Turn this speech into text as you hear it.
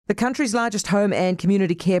The country's largest home and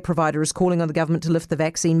community care provider is calling on the government to lift the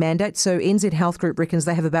vaccine mandate. So NZ Health Group reckons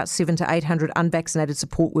they have about 700 to 800 unvaccinated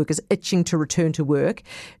support workers itching to return to work.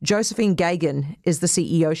 Josephine Gagan is the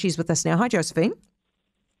CEO. She's with us now. Hi, Josephine.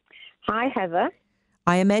 Hi, Heather.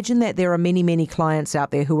 I imagine that there are many, many clients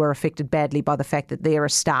out there who are affected badly by the fact that there are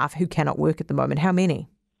staff who cannot work at the moment. How many?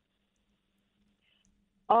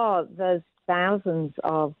 Oh, there's thousands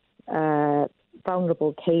of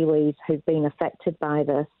vulnerable Kiwis who've been affected by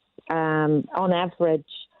this. On average,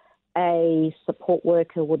 a support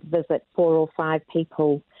worker would visit 4 or 5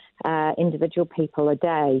 people, individual people a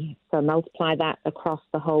day. So multiply that across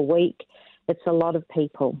the whole week. It's a lot of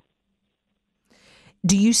people.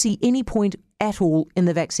 Do you see any point at all in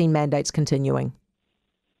the vaccine mandates continuing?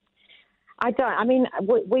 I don't. I mean,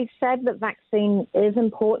 we've said that vaccine is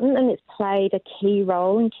important and it's played a key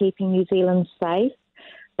role in keeping New Zealand safe.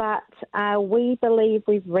 But we believe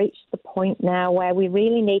we've reached the point now where we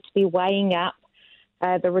really need to be weighing up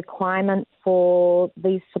the requirement for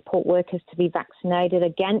these support workers to be vaccinated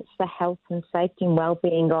against the health and safety and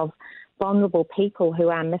well-being of vulnerable people who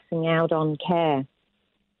are missing out on care.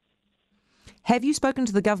 Have you spoken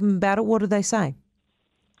to the government about it? What do they say?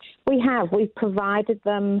 We have. We've provided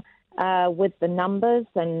them with the numbers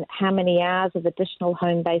and how many hours of additional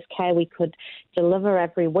home-based care we could deliver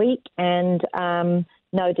every week, and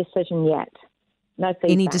no decision yet. No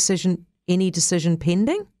feedback. Any decision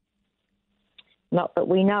pending? Not that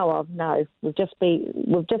we know of, no. We've just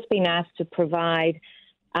been asked to provide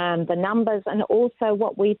the numbers, and also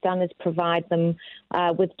what we've done is provide them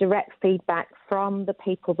with direct feedback from the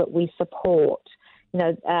people that we support. You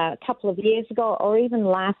know, a couple of years ago or even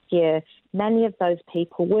last year, many of those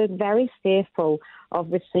people were very fearful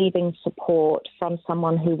of receiving support from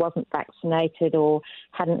someone who wasn't vaccinated or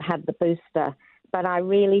hadn't had the booster. But I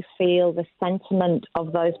really feel the sentiment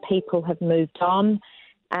of those people have moved on.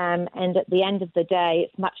 And at the end of the day,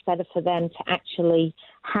 it's much better for them to actually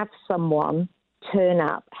have someone turn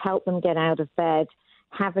up, help them get out of bed,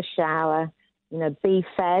 have a shower, be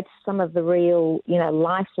fed. Some of the real,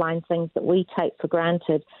 lifeline things that we take for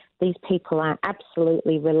granted, these people are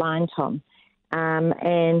absolutely reliant on.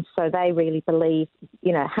 And so they really believe,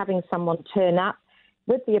 having someone turn up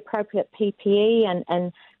with the appropriate PPE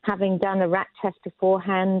and having done a RAT test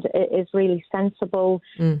beforehand is really sensible,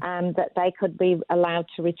 that they could be allowed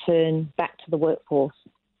to return back to the workforce.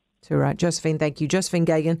 That's all right. Josephine, thank you. Josephine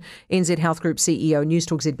Gagan, NZ Health Group CEO,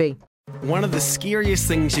 Newstalk ZB. One of the scariest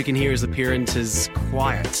things you can hear as a parent is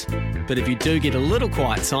quiet. But if you do get a little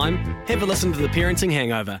quiet time, have a listen to The Parenting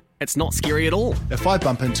Hangover. It's not scary at all. If I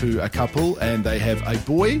bump into a couple and they have a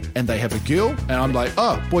boy and they have a girl, and I'm like,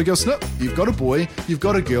 oh, boy, girl, snip. You've got a boy, you've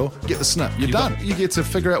got a girl, get the snip. You're done. You get to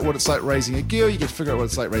figure out what it's like raising a girl, you get to figure out what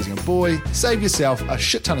it's like raising a boy, save yourself a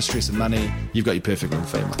shit ton of stress and money. You've got your perfect little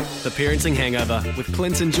family. The Parenting Hangover with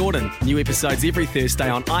Clint and Jordan. New episodes every Thursday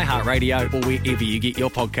on iHeartRadio or wherever you get your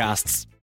podcasts.